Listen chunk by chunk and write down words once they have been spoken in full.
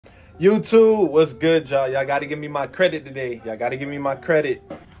YouTube, what's good, y'all? Y'all gotta give me my credit today. Y'all gotta give me my credit.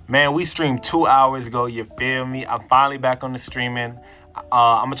 Man, we streamed 2 hours ago, you feel me? I'm finally back on the streaming.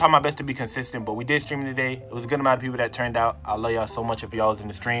 I'm gonna try my best to be consistent, but we did stream today. It was a good amount of people that turned out. I love y'all so much if y'all was in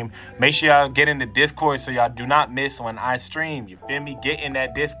the stream. Make sure y'all get in the Discord so y'all do not miss when I stream. You feel me? Get in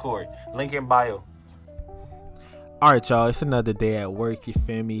that Discord. Link in bio. All right, y'all, it's another day at work, you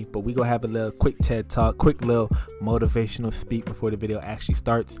feel me? But we gonna have a little quick TED Talk, quick little motivational speak before the video actually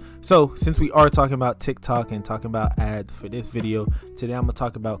starts. So since we are talking about TikTok and talking about ads for this video, today I'm gonna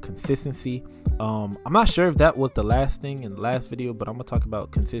talk about consistency. I'm not sure if that was the last thing in the last video, but I'm gonna talk about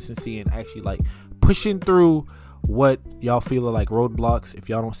consistency and actually like pushing through what y'all feel are like roadblocks. If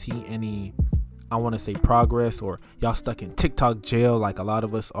y'all don't see any, I want to say progress, or y'all stuck in TikTok jail like a lot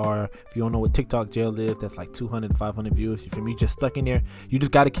of us are. If you don't know what TikTok jail is, that's like 200, 500 views. You feel me? You just stuck in there. You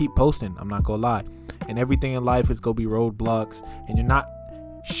just got to keep posting. I'm not gonna lie. And everything in life is gonna be roadblocks, and you're not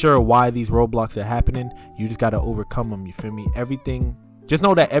sure why these roadblocks are happening. You just got to overcome them. You feel me? Everything. Just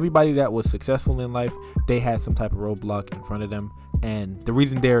know that everybody that was successful in life, they had some type of roadblock in front of them. And the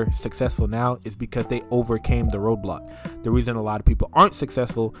reason they're successful now is because they overcame the roadblock. The reason a lot of people aren't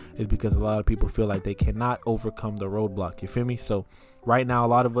successful is because a lot of people feel like they cannot overcome the roadblock. You feel me? So right now, a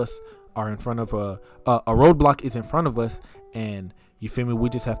lot of us are in front of a roadblock is in front of us, and you feel me? We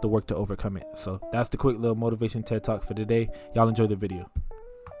just have to work to overcome it. So that's the quick little motivation TED Talk for today. Y'all enjoy the video.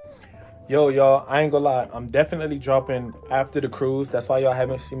 Yo, y'all, I ain't gonna lie, I'm definitely dropping after the cruise. That's why y'all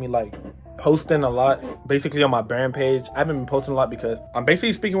haven't seen me like posting a lot, basically on my brand page. I haven't been posting a lot because I'm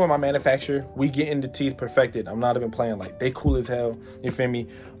basically speaking with my manufacturer. We getting the teas perfected. I'm not even playing, like they cool as hell, you feel me?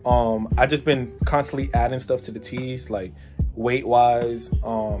 I just been constantly adding stuff to the teas, like weight wise,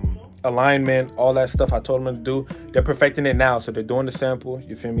 alignment, all that stuff I told them to do. They're perfecting it now, so they're doing the sample,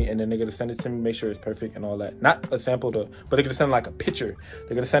 you feel me? And then they're gonna send it to me, make sure it's perfect and all that. Not a sample though, but they're gonna send like a picture.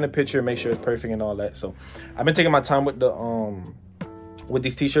 They're gonna send a picture, make sure it's perfect and all that. So I've been taking my time with the with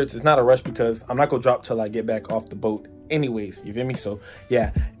these t-shirts. It's not a rush because I'm not gonna drop till I get back off the boat anyways, you feel me? So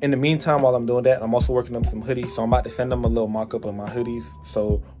yeah, in the meantime, while I'm doing that, I'm also working on some hoodies. So I'm about to send them a little mock-up of my hoodies,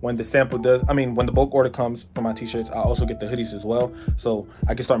 so when the sample does, when the bulk order comes for my t-shirts, I'll also get the hoodies as well, so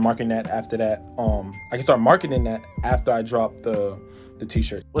I can start marketing that after that. I can start marketing that after I drop the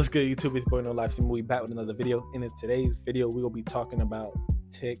t-shirt. What's good, YouTube? It's boy No Life. We back with another video. In today's video, we will be talking about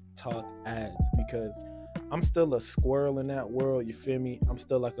TikTok ads, because I'm still a squirrel in that world, you feel me? I'm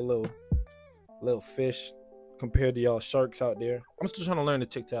still like a little fish compared to y'all sharks out there. I'm still trying to learn the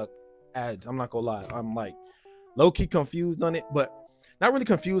TikTok ads. I'm not gonna lie. I'm like low-key confused on it, but not really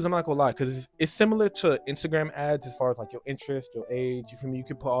confused. I'm not gonna lie, because it's similar to Instagram ads as far as like your interest, your age, you feel me? You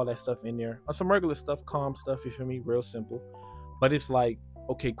can put all that stuff in there on some regular stuff, calm stuff, you feel me? Real simple. But it's like,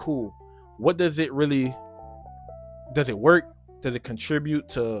 okay, cool. What does it really, does it work? Does it contribute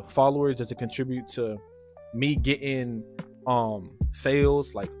to followers? Does it contribute to me getting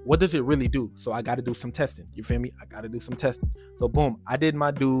sales? Like, what does it really do? So I got to do some testing, you feel me? I got to do some testing. So boom, I did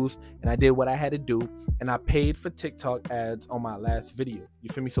my dues and I did what I had to do, and I paid for TikTok ads on my last video, you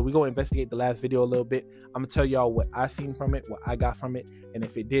feel me? So we gonna investigate the last video a little bit. I'm gonna tell y'all what I seen from it, what I got from it, and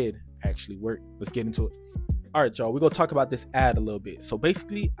if it did actually work. Let's get into it. All right, y'all, we're gonna talk about this ad a little bit. So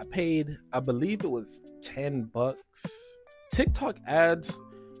basically I paid, I believe it was $10. TikTok ads,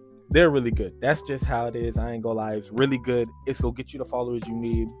 they're really good. That's just how it is. I ain't gonna lie. It's really good. It's gonna get you the followers you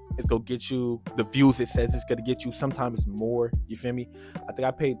need. It's gonna get you the views it says it's gonna get you. Sometimes more, you feel me? I think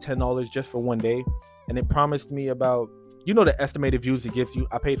I paid $10 just for one day, and it promised me about, you know, the estimated views it gives you.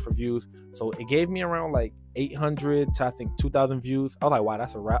 I paid for views, so it gave me around like 800 to I think 2,000 views. I was like, wow,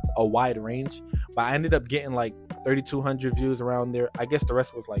 that's a wide range. But I ended up getting like 3,200 views around there. I guess the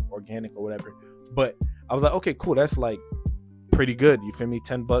rest was like organic or whatever. But I was like, okay, cool. That's like pretty good, you feel me?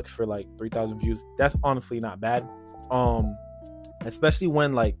 $10 for like 3,000 views. That's honestly not bad. Especially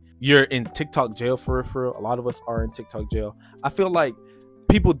when like you're in TikTok jail for a lot of us are in TikTok jail. I feel like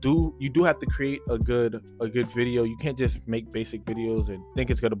you do have to create a good video. You can't just make basic videos and think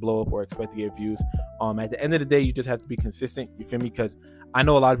it's gonna blow up or expect to get views. At the end of the day, you just have to be consistent, you feel me? Because I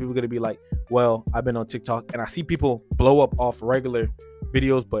know a lot of people are gonna be like, well, I've been on TikTok and I see people blow up off regular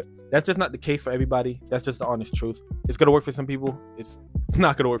videos, but that's just not the case for everybody. That's just the honest truth. It's gonna work for some people. It's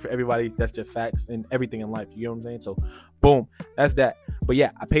not gonna work for everybody. That's just facts and everything in life. You know what I'm saying? So boom, that's that. But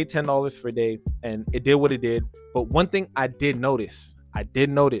yeah, I paid $10 for a day and it did what it did. But one thing I did notice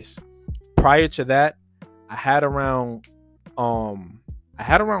prior to that, I had around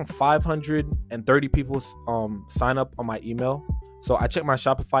 530 people sign up on my email. So I check my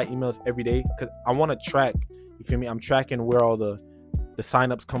Shopify emails every day because I want to track, you feel me? I'm tracking where all the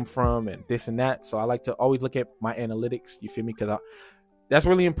signups come from and this and that. So I like to always look at my analytics, you feel me? Because that's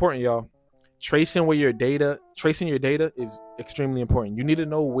really important, y'all. Tracing your data is extremely important. You need to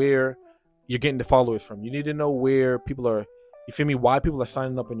know where you're getting the followers from. You need to know where people are, you feel me, why people are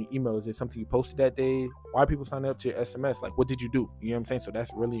signing up on your email. Is it something you posted that day? Why are people signing up to your SMS? Like, what did you do? You know what I'm saying? So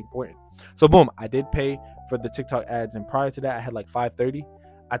that's really important. So boom, I did pay for the TikTok ads, and prior to that I had like 530.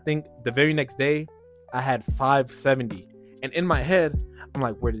 I think the very next day I had 570. And in my head, I'm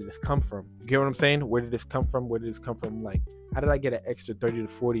like, where did this come from? You get what I'm saying? Where did this come from? Where did this come from? Like, how did I get an extra 30 to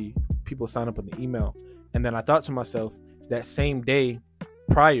 40 people sign up on the email? And then I thought to myself, that same day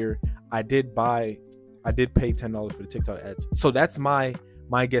prior, I did pay $10 for the TikTok ads. So that's my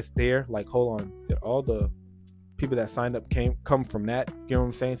guess there. Like, hold on, did all the people that signed up come from that? You know what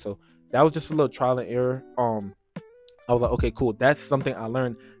I'm saying? So that was just a little trial and error. I was like, okay, cool. That's something I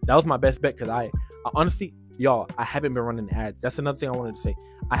learned. That was my best bet, because I honestly, y'all, I haven't been running ads. That's another thing I wanted to say.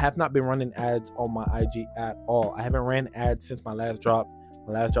 I have not been running ads on my IG at all. I haven't ran ads since my last drop.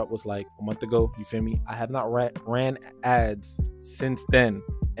 My last drop was like a month ago. You feel me? I have not ran ads since then.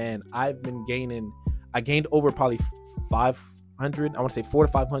 And I've been I gained over probably 500, I want to say 400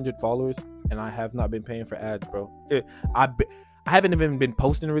 to 500 followers. And I have not been paying for ads, bro. I haven't even been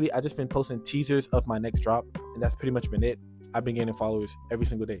posting really. I just been posting teasers of my next drop. And that's pretty much been it. I've been gaining followers every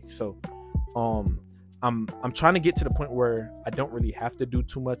single day. So, I'm trying to get to the point where I don't really have to do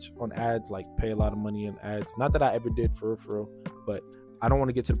too much on ads, like pay a lot of money on ads. Not that I ever did for real, but I don't want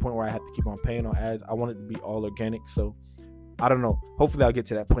to get to the point where I have to keep on paying on ads. I want it to be all organic. So I don't know. Hopefully I'll get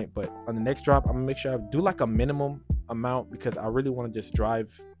to that point. But on the next drop, I'm gonna make sure I do like a minimum amount, because I really want to just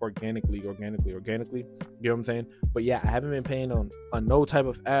drive organically. You know what I'm saying? But yeah, I haven't been paying on no type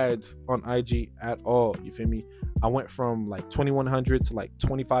of ads on IG at all. You feel me? I went from like 2,100 to like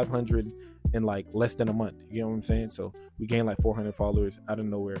 2,500 in like less than a month. You know what I'm saying? So we gained like 400 followers out of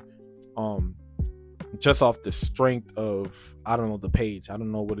nowhere. Just off the strength of, I don't know, the page. I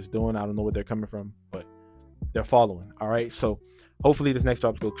don't know what it's doing. I don't know where they're coming from, but they're following. All right. So hopefully this next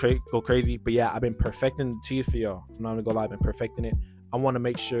drop go crazy. But yeah, I've been perfecting the teas for y'all. I'm not gonna go lie, I've been perfecting it. I want to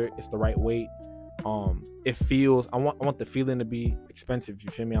make sure it's the right weight. It feels, I want the feeling to be expensive.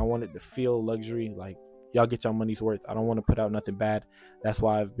 You feel me? I want it to feel luxury. Like, y'all get your money's worth. I don't want to put out nothing bad. That's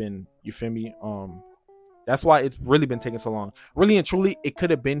why I've been, you feel me? That's why it's really been taking so long. Really and truly, it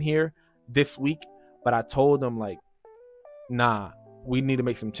could have been here this week, but I told them, like, nah, we need to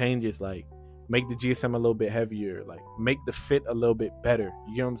make some changes. Like, make the GSM a little bit heavier, like make the fit a little bit better.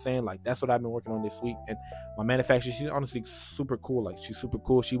 You know what I'm saying? Like, that's what I've been working on this week. And my manufacturer, she's honestly super cool. Like, she's super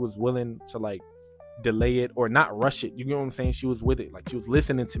cool. She was willing to like delay it or not rush it. You know what I'm saying? She was with it. Like, she was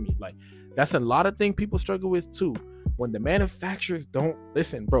listening to me. Like, that's a lot of things people struggle with too. When the manufacturers don't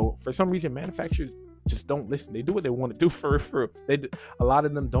listen, bro, for some reason, manufacturers just don't listen. They do what they want to do for they do. A lot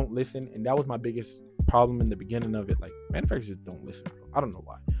of them don't listen. And that was my biggest problem in the beginning of it. Like, manufacturers don't listen, bro. I don't know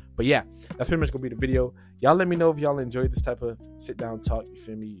why. But yeah, that's pretty much gonna be the video. Y'all let me know if y'all enjoyed this type of sit down talk. You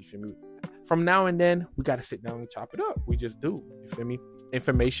feel me? You feel me? From now and then, we gotta sit down and chop it up. We just do. You feel me?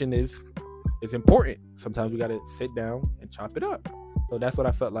 Information is important. Sometimes we gotta sit down and chop it up. So that's what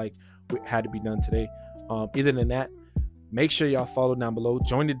I felt like had to be done today. Other than that, make sure y'all follow down below.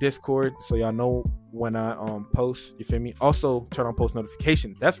 Join the Discord so y'all know when I post. You feel me? Also, turn on post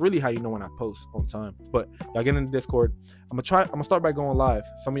notifications. That's really how you know when I post on time. But y'all get in the Discord. I'm gonna start by going live.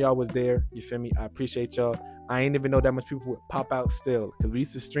 Some of y'all was there. You feel me? I appreciate y'all. I ain't even know that much people would pop out still, because we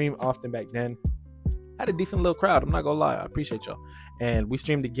used to stream often back then. Had a decent little crowd. I'm not gonna lie. I appreciate y'all. And we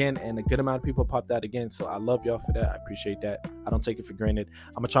streamed again, and a good amount of people popped out again. So I love y'all for that. I appreciate that. I don't take it for granted.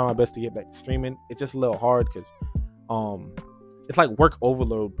 I'm gonna try my best to get back to streaming. It's just a little hard because it's like work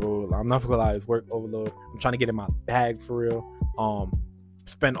overload, bro. I'm not gonna lie, it's work overload. I'm trying to get in my bag for real.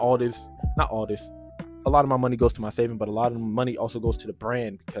 Spend not all this. A lot of my money goes to my saving, but a lot of the money also goes to the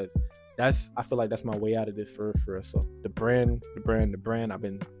brand, because I feel like that's my way out of this for real. So the brand. I've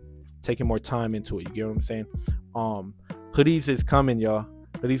been taking more time into it. You get what I'm saying? Hoodies is coming, y'all.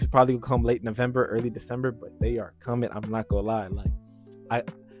 Hoodies is probably gonna come late November, early December, but they are coming. I'm not gonna lie.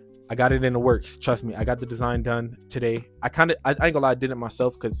 Like, I got it in the works. Trust me. I got the design done today. I ain't gonna lie, I did it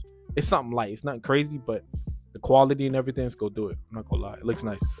myself because it's something light. It's nothing crazy, but the quality and everything, let's go do it. I'm not gonna lie. It looks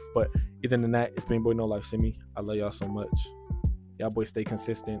nice. But other than that, it's been boy No Life Simi. I love y'all so much. Y'all boys stay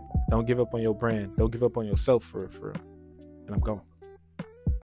consistent. Don't give up on your brand. Don't give up on yourself for real. And I'm gone.